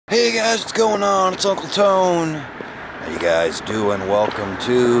Hey guys, what's going on? It's Uncle Tone. How you guys doing? Welcome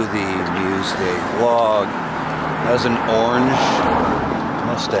to the Muesday vlog. That's an orange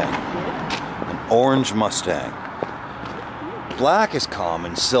Mustang. An orange Mustang. Black is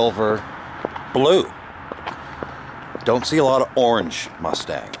common, silver, blue. Don't see a lot of orange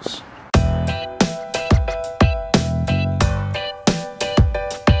Mustangs.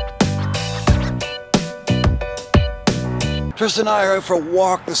 Tristan and I are out for a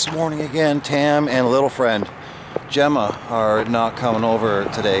walk this morning again. Tam and a little friend, Gemma, are not coming over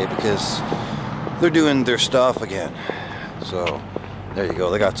today because they're doing their stuff again. So, there you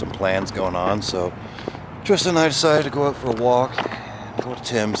go. They got some plans going on. So, Tristan and I decided to go out for a walk, go to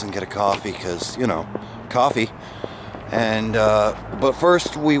Tim's and get a coffee because, you know, coffee. And, but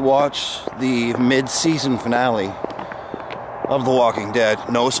first we watched the mid-season finale of The Walking Dead.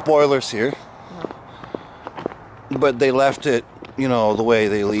 No spoilers here. But they left it, you know, the way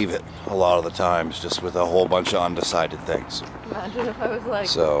they leave it a lot of the times, just with a whole bunch of undecided things. Imagine if I was like,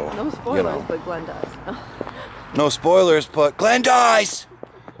 so, no spoilers, you know, but Glenn dies. No spoilers, but Glenn dies!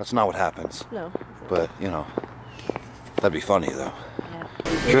 That's not what happens. No. But, you know, that'd be funny, though. Yeah.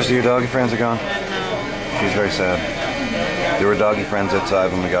 Trista, your doggy friends are gone? No. She's very sad. There were doggy friends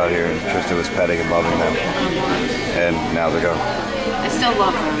outside when we got here, and Trista was petting and loving them. And now they're gone. I still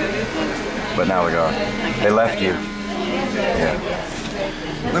love them. But now they're gone. They left you. Yeah.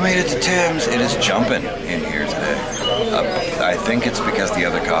 We made it to Tim's. It is jumping in here today. I think it's because the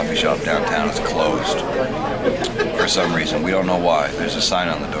other coffee shop downtown is closed. For some reason. We don't know why. There's a sign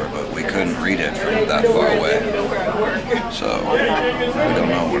on the door, but we couldn't read it from that far away. So, we don't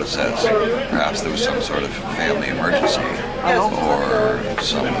know what it says. Perhaps there was some sort of family emergency or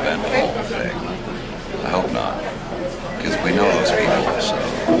some eventful thing. I hope not. Because we know those people, so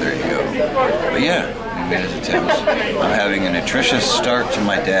there you go. But yeah, we made it to Tim's. I'm having a nutritious start to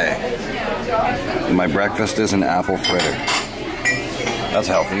my day. My breakfast is an apple fritter. That's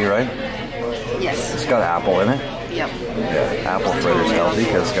healthy, right? Yes. It's got apple in it. Yep. Yeah, apple fritter's healthy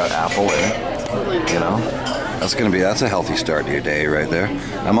because it's got apple in it. You know? That's a healthy start to your day right there.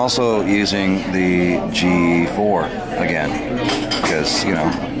 I'm also using the G4 again. Because, you know,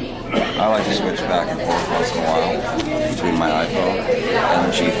 I like to switch back and forth once in a while between my iPhone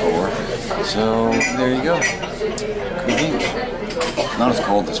and the G4. So, there you go. Cool beans. Not as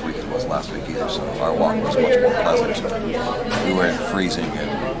cold this week as it was last week either, so our walk was much more pleasant. We weren't freezing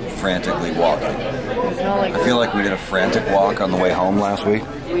and frantically walking. I feel like we did a frantic walk on the way home last week.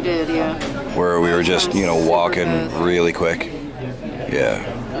 We did, yeah. Where we were just, you know, walking really quick. Yeah.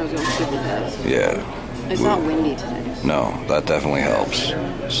 I was going super fast. Yeah. It's not windy today. No, that definitely helps.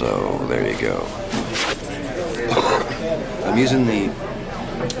 So, there you go. I'm using the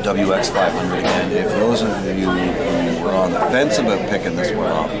WX500 again. If those of you who were on the fence about picking this one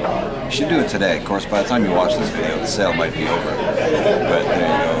up, you should do it today. Of course, by the time you watch this video, the sale might be over. But there you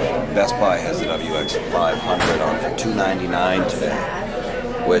go. Best Buy has the WX500 on for $299 today,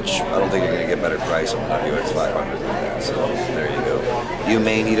 which I don't think you're going to get better price on the WX500 than that. So, there you go. You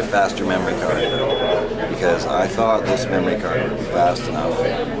may need a faster memory card, though, because I thought this memory card would be fast enough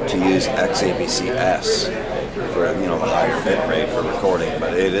to use XAVCS for, you know, the higher bit rate for recording,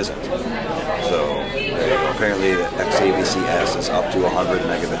 but it isn't. So, there you go. Apparently the XAVCS is up to 100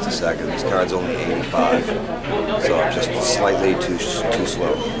 megabits a second. This card's only 85, so I'm just slightly too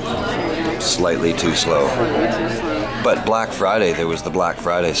slow. Slightly too slow. But Black Friday, there was the Black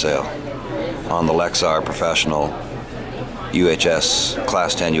Friday sale on the Lexar Professional UHS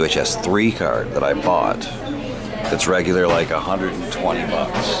Class 10 UHS 3 card that I bought. It's regular like $120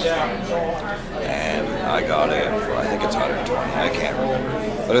 bucks, and I got it for, I think it's $120. I can't remember,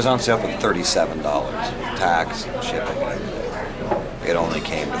 but it was on sale for $37 with tax and shipping and everything. It only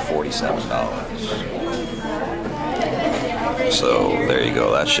came to $47. So there you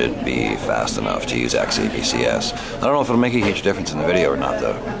go. That should be fast enough to use XAVCS. I don't know if it'll make a huge difference in the video or not,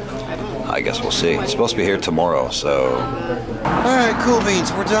 though. I guess we'll see. It's supposed to be here tomorrow, so... Alright, cool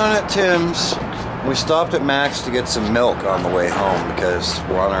beans. We're done at Tim's. We stopped at Mac's to get some milk on the way home because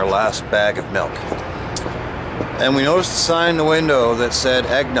we're on our last bag of milk. And we noticed a sign in the window that said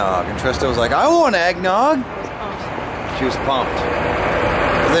eggnog, and Trista was like, I want eggnog! She was pumped.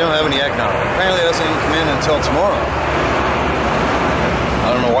 But they don't have any eggnog. Apparently it doesn't even come in until tomorrow.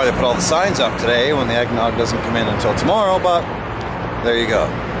 I don't know why they put all the signs up today when the eggnog doesn't come in until tomorrow, but there you go.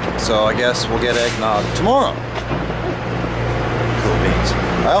 So I guess we'll get eggnog tomorrow. Cool beans.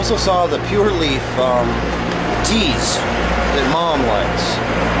 I also saw the Pure Leaf teas that Mom likes,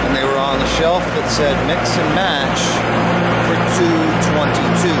 and they were on the shelf that said mix and match for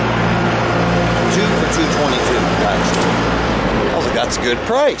 $2.22. 2 for $2.22, actually. was like, that's a good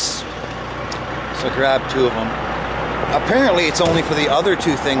price. So I grabbed 2 of them. Apparently it's only for the other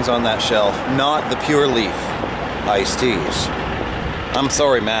 2 things on that shelf, not the Pure Leaf iced teas. I'm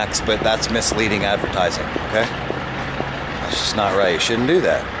sorry, Max, but that's misleading advertising, okay? That's just not right. You shouldn't do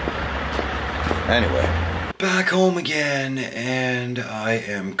that. Anyway, back home again, and I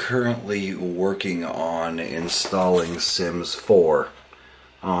am currently working on installing Sims 4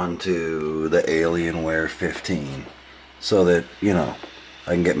 onto the Alienware 15 so that, you know,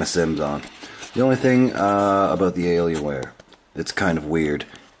 I can get my Sims on. The only thing about the Alienware that's kind of weird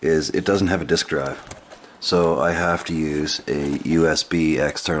is it doesn't have a disk drive. So I have to use a USB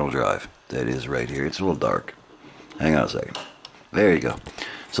external drive that is right here. It's a little dark. Hang on a second. There you go.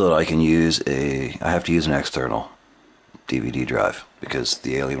 So that I can use I have to use an external DVD drive because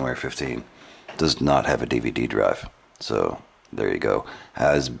the Alienware 15 does not have a DVD drive. So there you go.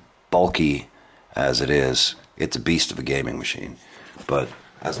 As bulky as it is, it's a beast of a gaming machine. But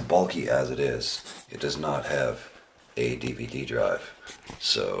as bulky as it is, it does not have a DVD drive.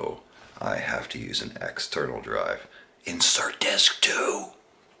 So I have to use an external drive. Insert disc 2.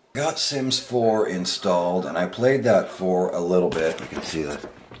 Got Sims 4 installed, and I played that for a little bit. You can see the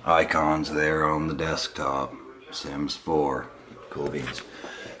icons there on the desktop. Sims 4. Cool beans.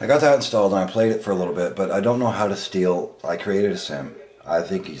 I got that installed and I played it for a little bit, but I don't know how to steal. I created a Sim. I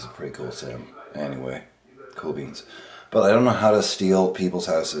think he's a pretty cool Sim. Anyway, cool beans. But I don't know how to steal people's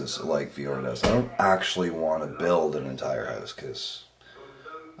houses like Fiora does. I don't actually want to build an entire house because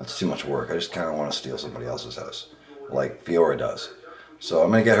that's too much work. I just kind of want to steal somebody else's house like Fiora does. So I'm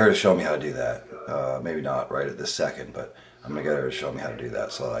going to get her to show me how to do that. Maybe not right at this second, but I'm going to get her to show me how to do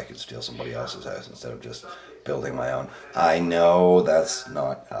that so that I can steal somebody else's house instead of just building my own. I know that's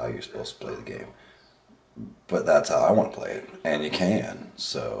not how you're supposed to play the game, but that's how I want to play it, and you can.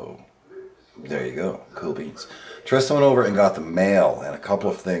 So there you go. Cool beans. Tristan went over and got the mail, and a couple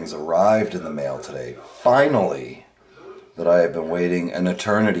of things arrived in the mail today. Finally, that I have been waiting an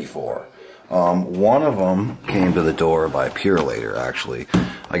eternity for. One of them came to the door by Purelator, actually.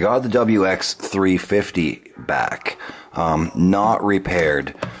 I got the WX350 back, not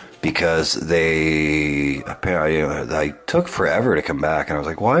repaired, because they took forever to come back, and I was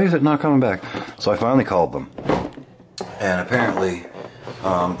like, why is it not coming back? So I finally called them, and apparently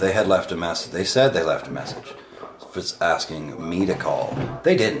they had left a message. They said they left a message asking me to call.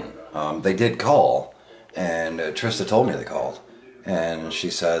 They didn't. They did call, and Trista told me they called. And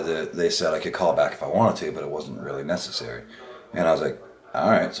she said that they said I could call back if I wanted to, but it wasn't really necessary. And I was like,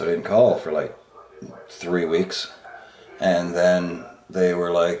 alright, so I didn't call for like 3 weeks. And then they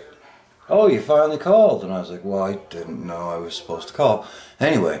were like, oh, you finally called. And I was like, well, I didn't know I was supposed to call.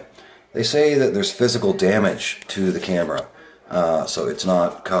 Anyway, they say that there's physical damage to the camera, so it's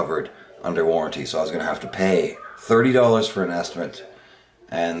not covered under warranty. So I was going to have to pay $30 for an estimate,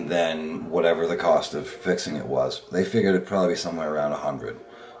 and then whatever the cost of fixing it was. They figured it'd probably be somewhere around $100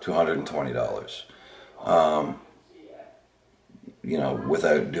 to $120. You know,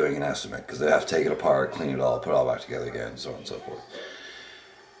 without doing an estimate, because they have to take it apart, clean it all, put it all back together again, so on and so forth.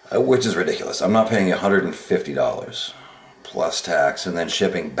 Which is ridiculous. I'm not paying $150 plus tax and then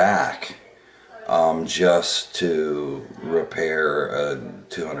shipping back just to repair a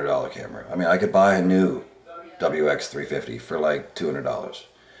 $200 camera. I mean, I could buy a new WX350 for like $200,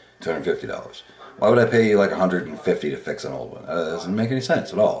 $250. Why would I pay you like $150 to fix an old one? That doesn't make any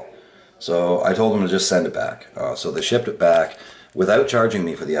sense at all. So I told them to just send it back. So they shipped it back without charging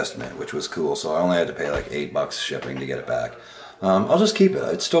me for the estimate, which was cool. So I only had to pay like $8 shipping to get it back. I'll just keep it.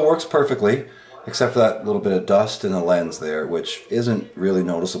 It still works perfectly, except for that little bit of dust in the lens there, which isn't really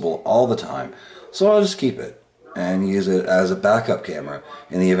noticeable all the time. So I'll just keep it and use it as a backup camera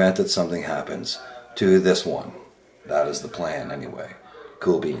in the event that something happens to this one. That is the plan anyway.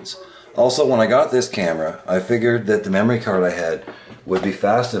 Cool beans. Also, when I got this camera, I figured that the memory card I had would be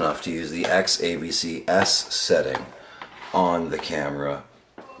fast enough to use the XAVC-S setting on the camera,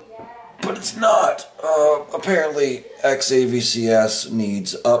 but it's not. Apparently XAVC-S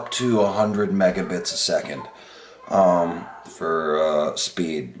needs up to 100 megabits a second for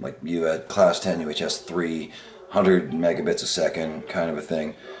speed, like you had class 10 UHS 300 megabits a second kind of a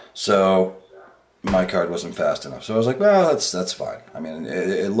thing. So my card wasn't fast enough. So I was like, well, that's fine. I mean,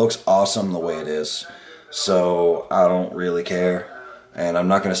 it looks awesome the way it is, so I don't really care. And I'm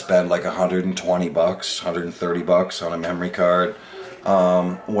not going to spend like $120, $130 on a memory card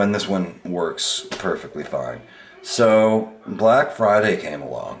when this one works perfectly fine. So Black Friday came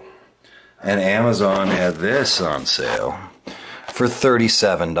along, and Amazon had this on sale for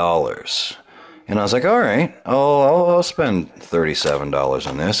 $37. And I was like, all right, I'll spend $37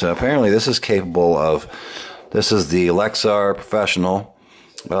 on this. And apparently this is capable of This is the Lexar Professional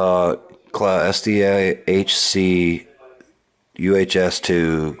SDA HC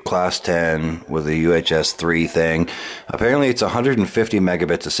UHS-2 Class 10 with a UHS-3 thing. Apparently it's 150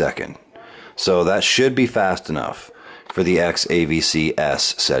 megabits a second. So that should be fast enough for the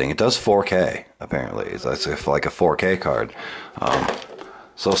XAVC-S setting. It does 4K, apparently. It's like a 4K card.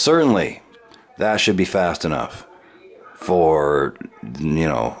 So certainly that should be fast enough for, you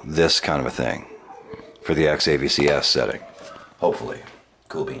know, this kind of a thing. For the XAVC-S setting. Hopefully.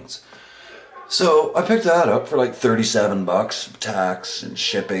 Cool beans. So I picked that up for like 37 bucks. Tax and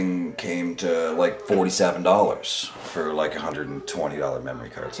shipping came to like $47 for like $120 memory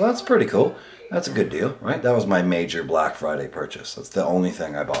card. So that's pretty cool. That's a good deal, right? That was my major Black Friday purchase. That's the only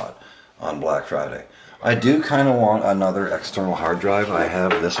thing I bought on Black Friday. I do kind of want another external hard drive. I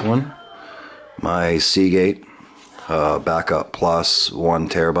have this one. My Seagate Backup Plus 1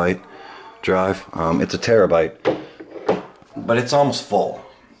 terabyte drive. It's a terabyte, but it's almost full.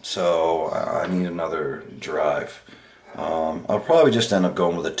 So I need another drive. I'll probably just end up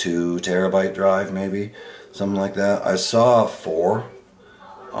going with a 2 terabyte drive, maybe something like that. I saw a 4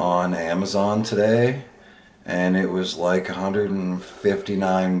 on Amazon today, and it was like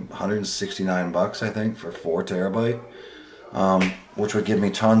 169 bucks, I think, for 4 terabyte, which would give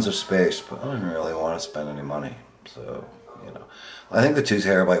me tons of space. But I didn't really want to spend any money, so you know. I think the 2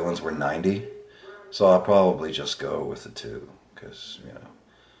 terabyte ones were 90, so I'll probably just go with the 2, because you know.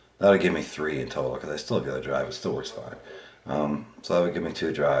 That would give me 3 in total, because I still have the other drive. It still works fine. So that would give me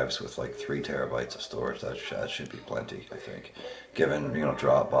 2 drives with like 3 terabytes of storage. That should be plenty, I think. Given, you know,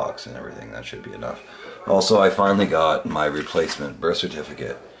 Dropbox and everything, that should be enough. Also, I finally got my replacement birth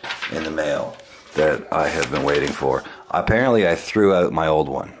certificate in the mail that I have been waiting for. Apparently, I threw out my old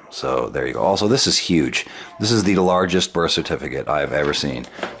one. So there you go. Also, this is huge. This is the largest birth certificate I've ever seen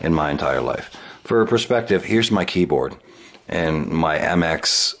in my entire life. For perspective, here's my keyboard and my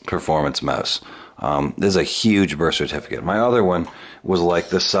MX Performance mouse. This is a huge birth certificate. My other one was like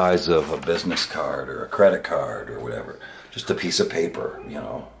the size of a business card or a credit card or whatever. Just a piece of paper, you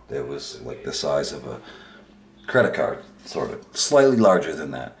know. It was like the size of a credit card, sort of. Slightly larger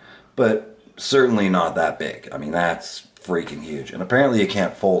than that, but certainly not that big. I mean, that's freaking huge. And apparently you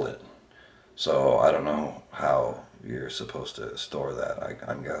can't fold it. So I don't know how you're supposed to store that.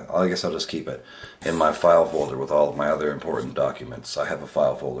 I guess I'll just keep it in my file folder with all of my other important documents. I have a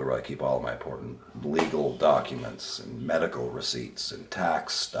file folder where I keep all of my important legal documents and medical receipts and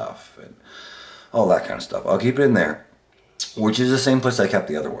tax stuff and all that kind of stuff. I'll keep it in there, which is the same place I kept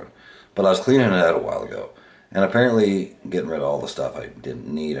the other one. But I was cleaning it out a while ago, and apparently getting rid of all the stuff I didn't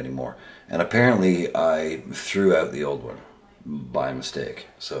need anymore. And apparently I threw out the old one by mistake.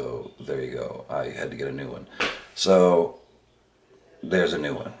 So there you go. I had to get a new one. So there's a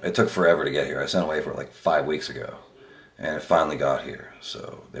new one. It took forever to get here. I sent it away for like 5 weeks ago, and it finally got here.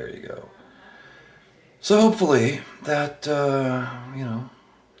 So there you go. So hopefully that you know,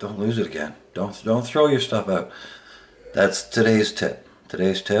 don't lose it again. Don't throw your stuff out. That's today's tip.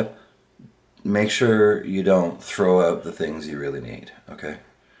 Today's tip: make sure you don't throw out the things you really need. Okay,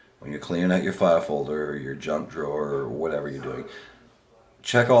 when you're cleaning out your file folder or your junk drawer or whatever you're doing,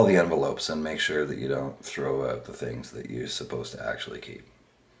 check all the envelopes and make sure that you don't throw out the things that you're supposed to actually keep.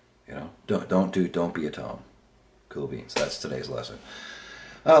 You know, don't be a Tom. Cool beans. That's today's lesson.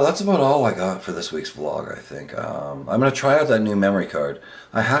 That's about all I got for this week's vlog, I think. I'm going to try out that new memory card.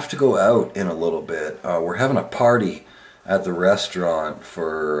 I have to go out in a little bit. We're having a party at the restaurant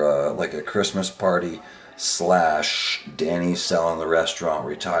for like a Christmas party / Danny's selling the restaurant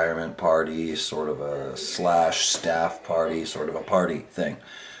retirement party, sort of a / staff party, sort of a party thing.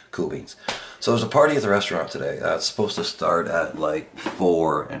 Cool beans. So there's a party at the restaurant today. It's supposed to start at like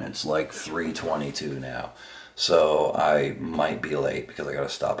 4 and it's like 3:22 now. So I might be late because I got to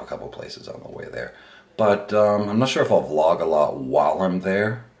stop a couple places on the way there. But I'm not sure if I'll vlog a lot while I'm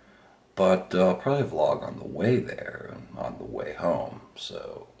there. But I'll probably vlog on the way there and on the way home.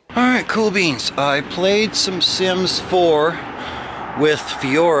 So alright, cool beans. I played some Sims 4 with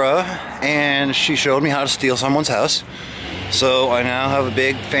Fiora, and she showed me how to steal someone's house. So I now have a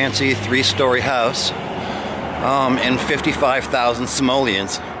big fancy 3-story house and 55,000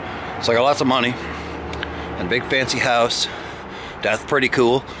 simoleons. So I got lots of money and a big fancy house. That's pretty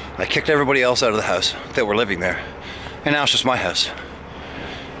cool. I kicked everybody else out of the house that were living there, and now it's just my house,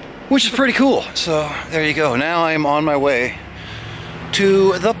 which is pretty cool. So there you go. Now I'm on my way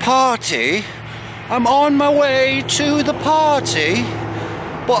to the party. I'm on my way to the party,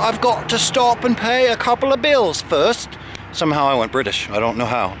 but I've got to stop and pay a couple of bills first. Somehow I went British. I don't know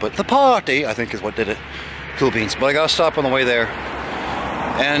how, but the party, I think, is what did it. Cool beans. But I gotta stop on the way there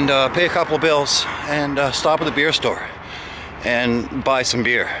and pay a couple of bills and stop at the beer store and buy some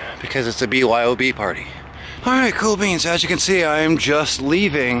beer because it's a BYOB party. Alright, cool beans. As you can see, I am just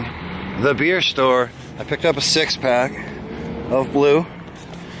leaving the beer store. I picked up a 6-pack of Blue,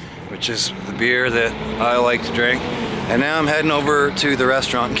 which is the beer that I like to drink. And now I'm heading over to the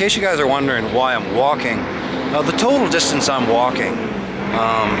restaurant. In case you guys are wondering why I'm walking, the total distance I'm walking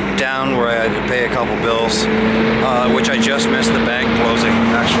down where I had to pay a couple bills, which I just missed the bank closing,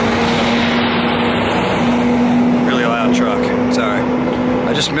 actually. Really loud truck, sorry.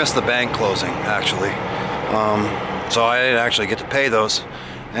 I just missed the bank closing, actually. So I didn't actually get to pay those.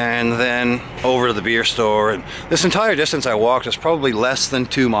 And then over to the beer store. And this entire distance I walked is probably less than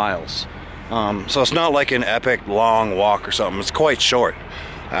 2 miles. So it's not like an epic long walk or something. It's quite short,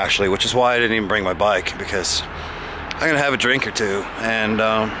 actually, which is why I didn't even bring my bike, because I'm gonna have a drink or two, and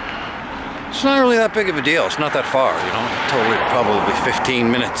it's not really that big of a deal. It's not that far, you know. Totally, probably 15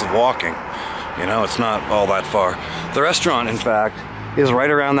 minutes of walking. You know, it's not all that far. The restaurant, in fact, is right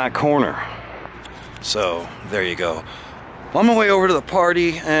around that corner. So there you go. On my way over to the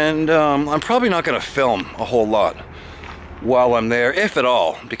party, and I'm probably not gonna film a whole lot while I'm there, if at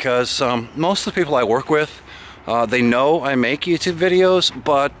all, because most of the people I work with, they know I make YouTube videos,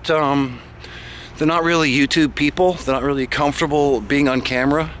 but they're not really YouTube people. They're not really comfortable being on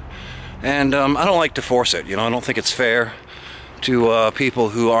camera, and I don't like to force it. You know, I don't think it's fair to people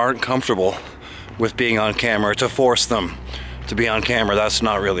who aren't comfortable with being on camera to force them to be on camera. That's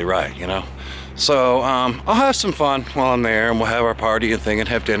not really right, you know. So I'll have some fun while I'm there, and we'll have our party and thing and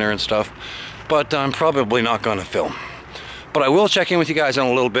have dinner and stuff, but I'm probably not going to film. But I will check in with you guys in a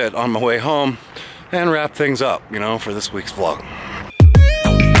little bit on my way home and wrap things up, you know, for this week's vlog.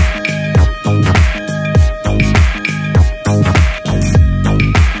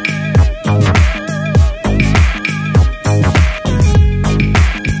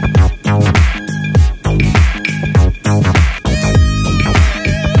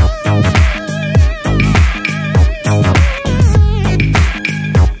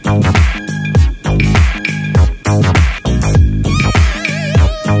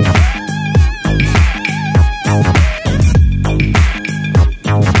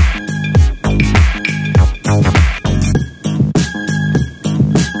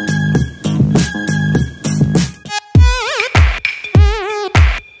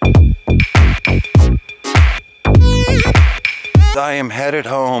 I am headed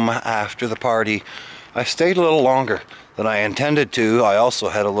home after the party. I stayed a little longer than I intended to. I also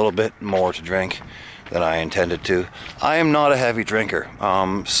had a little bit more to drink than I intended to. I am not a heavy drinker,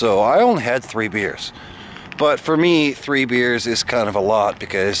 so I only had 3 beers. But for me, 3 beers is kind of a lot,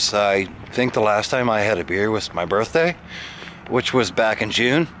 because I think the last time I had a beer was my birthday, which was back in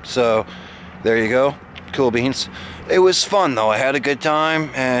June. So there you go, cool beans. It was fun though. I had a good time,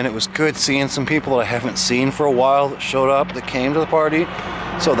 and it was good seeing some people that I haven't seen for a while that showed up, that came to the party.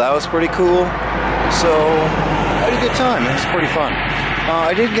 So that was pretty cool. So I had a good time. It was pretty fun.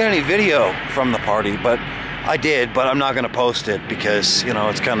 I didn't get any video from the party, but I did, but I'm not going to post it because, you know,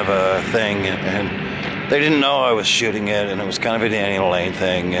 it's kind of a thing, and they didn't know I was shooting it, and it was kind of a Daniel Lane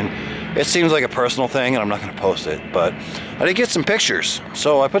thing, and it seems like a personal thing, and I'm not going to post it, but I did get some pictures.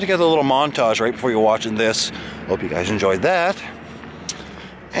 So I put together a little montage right before you're watching this. Hope you guys enjoyed that.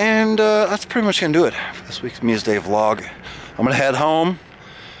 And that's pretty much going to do it for this week's Muesday vlog. I'm going to head home,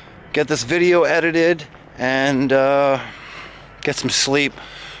 get this video edited, and get some sleep.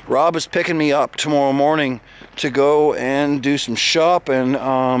 Rob is picking me up tomorrow morning to go and do some shopping.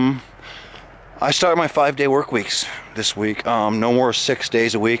 I start my 5-day work weeks this week. No more 6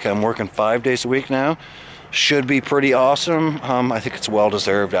 days a week. I'm working 5 days a week now. Should be pretty awesome. I think it's well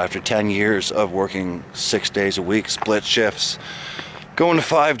deserved after 10 years of working 6 days a week, split shifts. Going to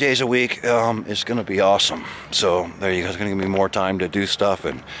 5 days a week is going to be awesome. So there you go. It's going to give me more time to do stuff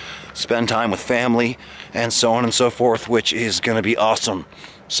and spend time with family and so on and so forth, which is going to be awesome.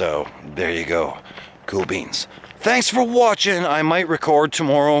 So there you go. Cool beans. Thanks for watching. I might record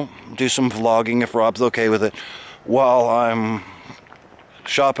tomorrow, do some vlogging if Rob's okay with it, while I'm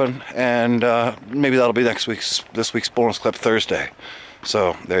shopping, and maybe that'll be this week's bonus clip Thursday.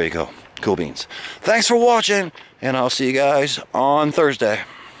 So there you go. Cool beans. Thanks for watching, and I'll see you guys on Thursday.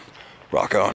 Rock on.